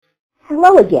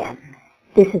Hello again.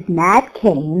 This is Mad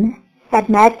Cane at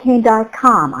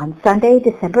madcane.com on Sunday,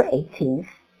 December 18th,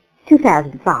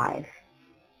 2005.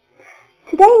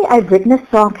 Today I've written a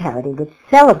song parody which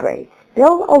celebrates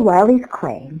Bill O'Reilly's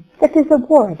claim that there's a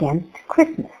war against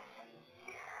Christmas.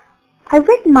 I've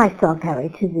written my song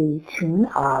parody to the tune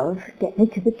of Get Me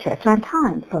to the Church on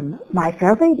Time from My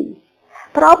Fair Lady,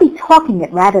 but I'll be talking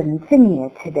it rather than singing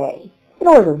it today in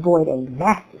order to avoid a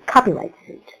nasty copyright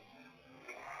suit.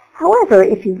 However,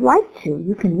 if you'd like to,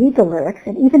 you can read the lyrics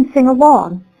and even sing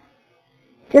along.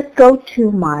 Just go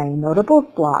to my Notables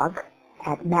blog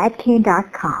at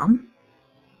madcane.com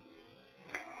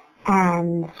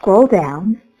and scroll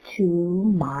down to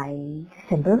my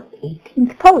December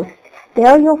 18th post.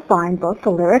 There you'll find both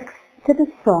the lyrics to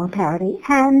the song parody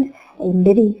and a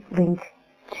MIDI link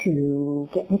to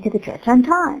Get Me to the Church on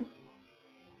Time.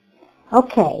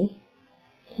 Okay.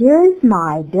 Here's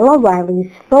my Bill O'Reilly's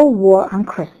Faux War on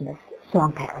Christmas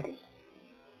song parody.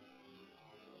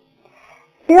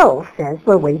 Bill says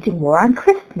we're waging war on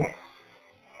Christmas,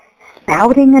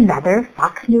 spouting another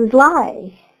Fox News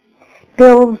lie.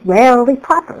 Bill's rarely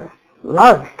proper,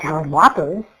 loves telling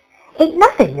whoppers, ain't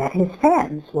nothing that his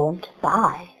fans won't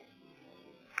buy.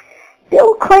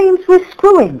 Bill claims we're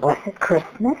screwing blessed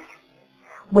Christmas.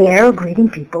 We're greeting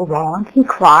people wrong, he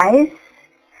cries.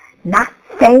 Not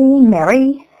saying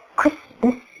merry,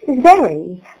 Christmas is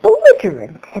very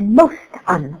belligerent and most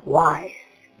unwise.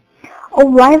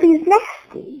 O'Reilly's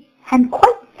nasty and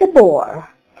quite the bore.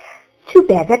 Too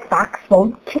bad that Fox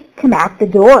won't kick him out the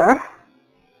door.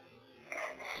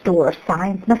 Store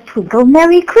signs must twinkle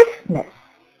Merry Christmas.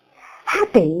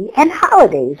 Happy and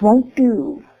holidays won't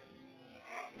do.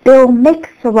 Bill makes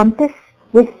a rumpus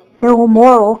with no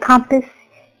moral compass.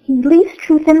 He leaves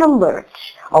truth in the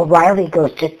lurch. O'Reilly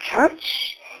goes to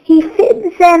church. He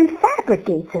fibs and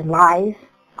fabricates and lies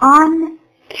on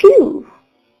cue.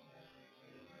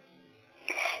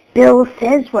 Bill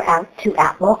says we're out to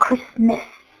outlaw Christmas.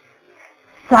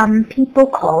 Some people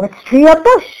call it tree or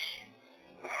bush.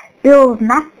 Bill's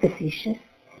not facetious.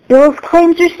 Bill's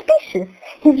claims are specious.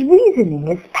 His reasoning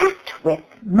is packed with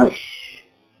mush.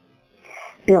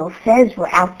 Bill says we're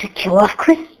out to kill off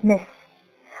Christmas.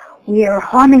 We're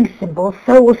harming symbols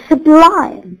so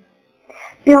sublime.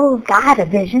 Bill's got a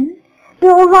vision.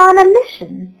 Bill's on a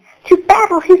mission to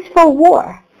battle his faux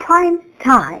war, prime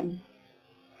time.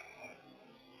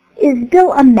 Is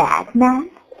Bill a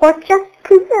madman or just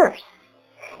perverse?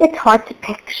 It's hard to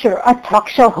picture a talk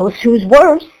show host who's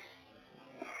worse.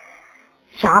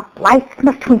 Shop lights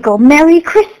must twinkle Merry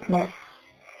Christmas.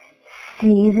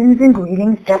 Seasons and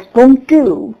greetings just won't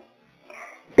do.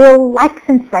 Bill likes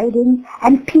inciting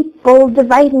and people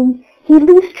dividing. He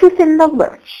leaves truth in the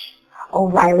lurch.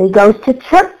 O'Reilly goes to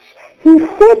church. He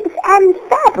fibs and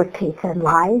fabricates and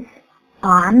lies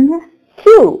on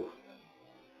cue.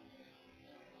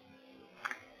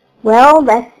 Well,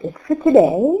 that's it for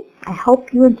today. I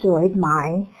hope you enjoyed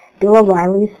my Bill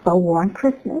O'Reilly's Faux War on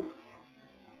Christmas.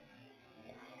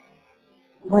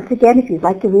 Once again, if you'd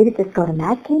like to read it, just go to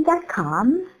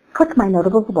madcane.com, click my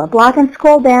Notables blog, and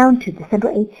scroll down to December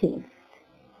 18th.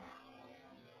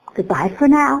 Goodbye for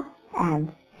now,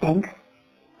 and thanks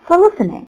for listening.